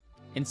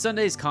In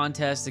Sunday's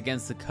contest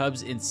against the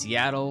Cubs in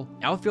Seattle,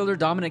 outfielder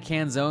Dominic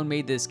Canzone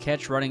made this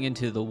catch running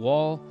into the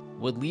wall,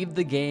 would leave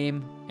the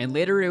game, and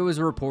later it was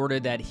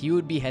reported that he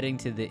would be heading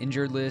to the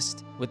injured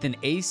list with an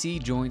AC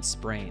joint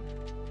sprain.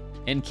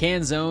 And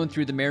Canzone,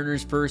 through the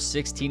Mariners' first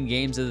 16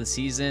 games of the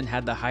season,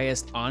 had the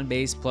highest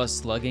on-base plus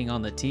slugging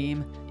on the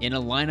team in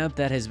a lineup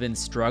that has been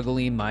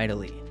struggling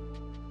mightily.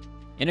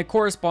 In a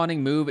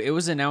corresponding move, it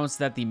was announced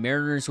that the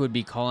Mariners would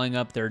be calling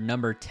up their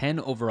number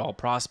 10 overall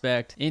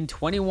prospect in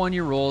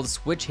 21-year-old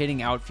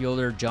switch-hitting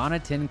outfielder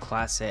Jonatan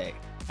Clase.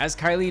 As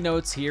Kylie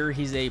notes here,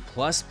 he's a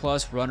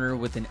plus-plus runner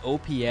with an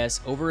OPS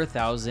over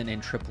 1,000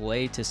 in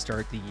AAA to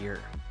start the year.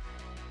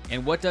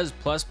 And what does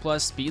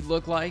plus-plus speed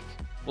look like?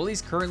 Well,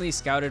 he's currently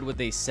scouted with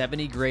a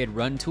 70 grade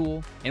run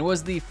tool and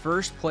was the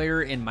first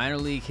player in minor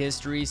league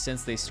history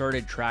since they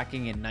started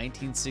tracking in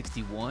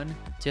 1961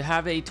 to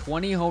have a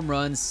 20 home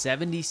run,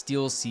 70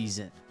 steals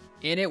season.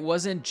 And it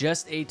wasn't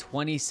just a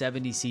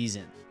 20-70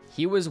 season.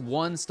 He was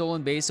one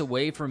stolen base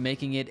away from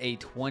making it a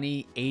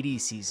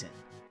 20-80 season.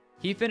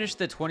 He finished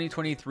the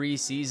 2023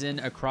 season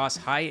across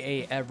High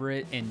A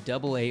Everett and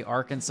Double A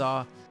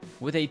Arkansas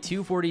with a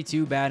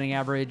 .242 batting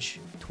average,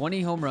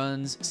 20 home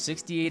runs,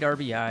 68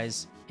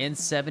 RBIs, and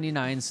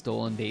 79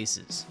 stolen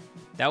bases.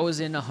 That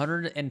was in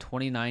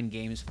 129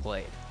 games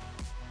played.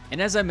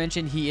 And as I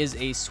mentioned, he is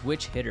a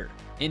switch hitter.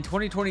 In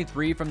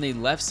 2023, from the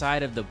left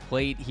side of the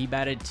plate, he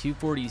batted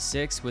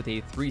 .246 with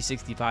a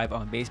 .365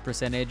 on-base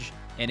percentage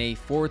and a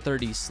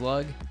 .430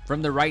 slug.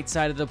 From the right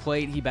side of the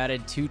plate, he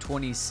batted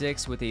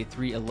 .226 with a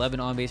 .311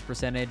 on-base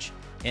percentage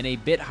and a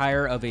bit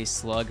higher of a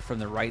slug from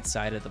the right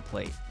side of the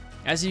plate.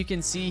 As you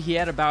can see, he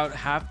had about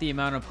half the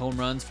amount of home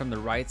runs from the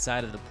right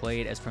side of the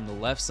plate as from the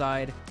left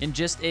side, and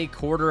just a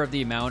quarter of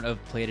the amount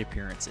of plate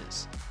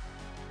appearances.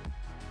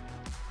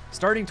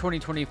 Starting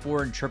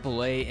 2024 in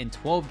AAA, in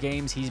 12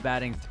 games he's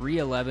batting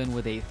 .311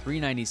 with a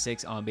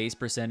 .396 on-base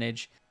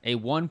percentage, a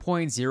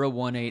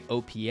 1.018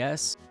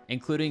 OPS,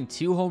 including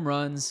 2 home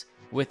runs,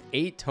 with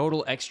 8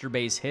 total extra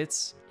base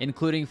hits,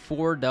 including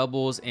 4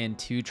 doubles and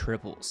 2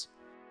 triples.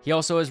 He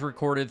also has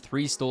recorded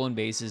 3 stolen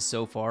bases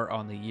so far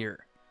on the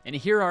year. And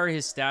here are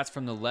his stats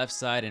from the left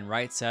side and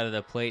right side of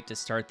the plate to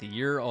start the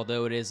year,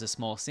 although it is a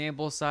small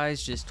sample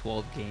size, just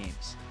 12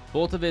 games.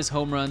 Both of his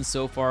home runs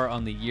so far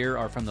on the year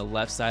are from the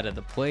left side of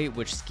the plate,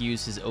 which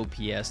skews his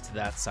OPS to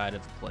that side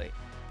of the plate.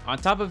 On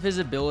top of his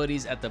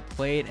abilities at the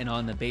plate and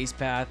on the base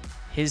path,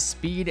 his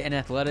speed and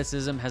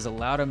athleticism has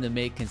allowed him to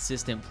make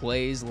consistent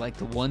plays like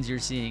the ones you're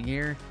seeing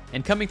here.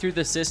 And coming through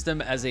the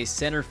system as a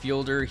center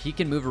fielder, he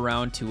can move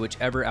around to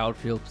whichever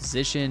outfield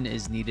position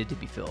is needed to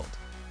be filled.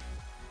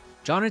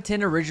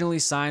 Jonatan originally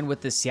signed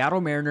with the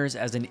Seattle Mariners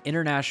as an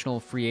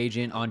international free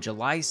agent on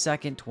July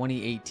 2nd,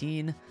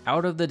 2018,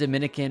 out of the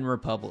Dominican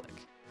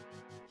Republic.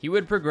 He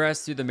would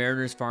progress through the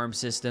Mariners farm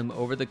system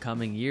over the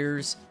coming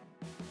years,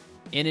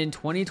 and in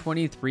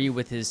 2023,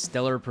 with his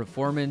stellar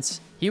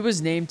performance, he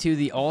was named to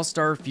the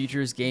All-Star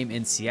Futures game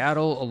in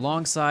Seattle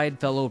alongside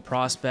fellow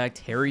prospect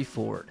Harry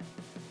Ford.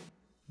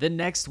 The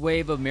next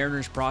wave of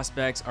Mariners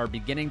prospects are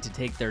beginning to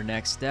take their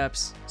next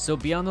steps, so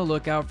be on the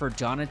lookout for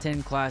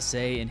Jonatan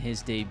Clase in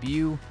his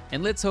debut,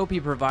 and let's hope he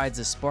provides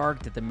a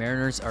spark that the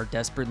Mariners are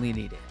desperately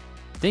needing.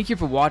 Thank you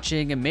for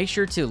watching, and make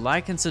sure to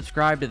like and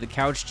subscribe to The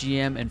Couch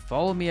GM and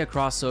follow me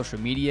across social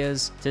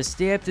medias to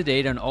stay up to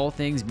date on all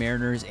things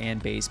Mariners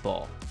and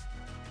baseball.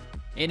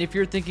 And if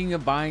you're thinking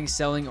of buying,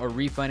 selling, or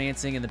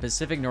refinancing in the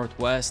Pacific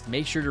Northwest,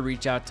 make sure to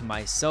reach out to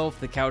myself,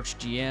 The Couch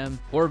GM,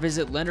 or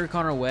visit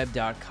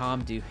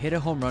lenderconnorwebb.com to hit a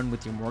home run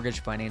with your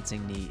mortgage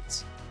financing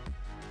needs.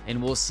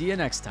 And we'll see you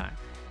next time.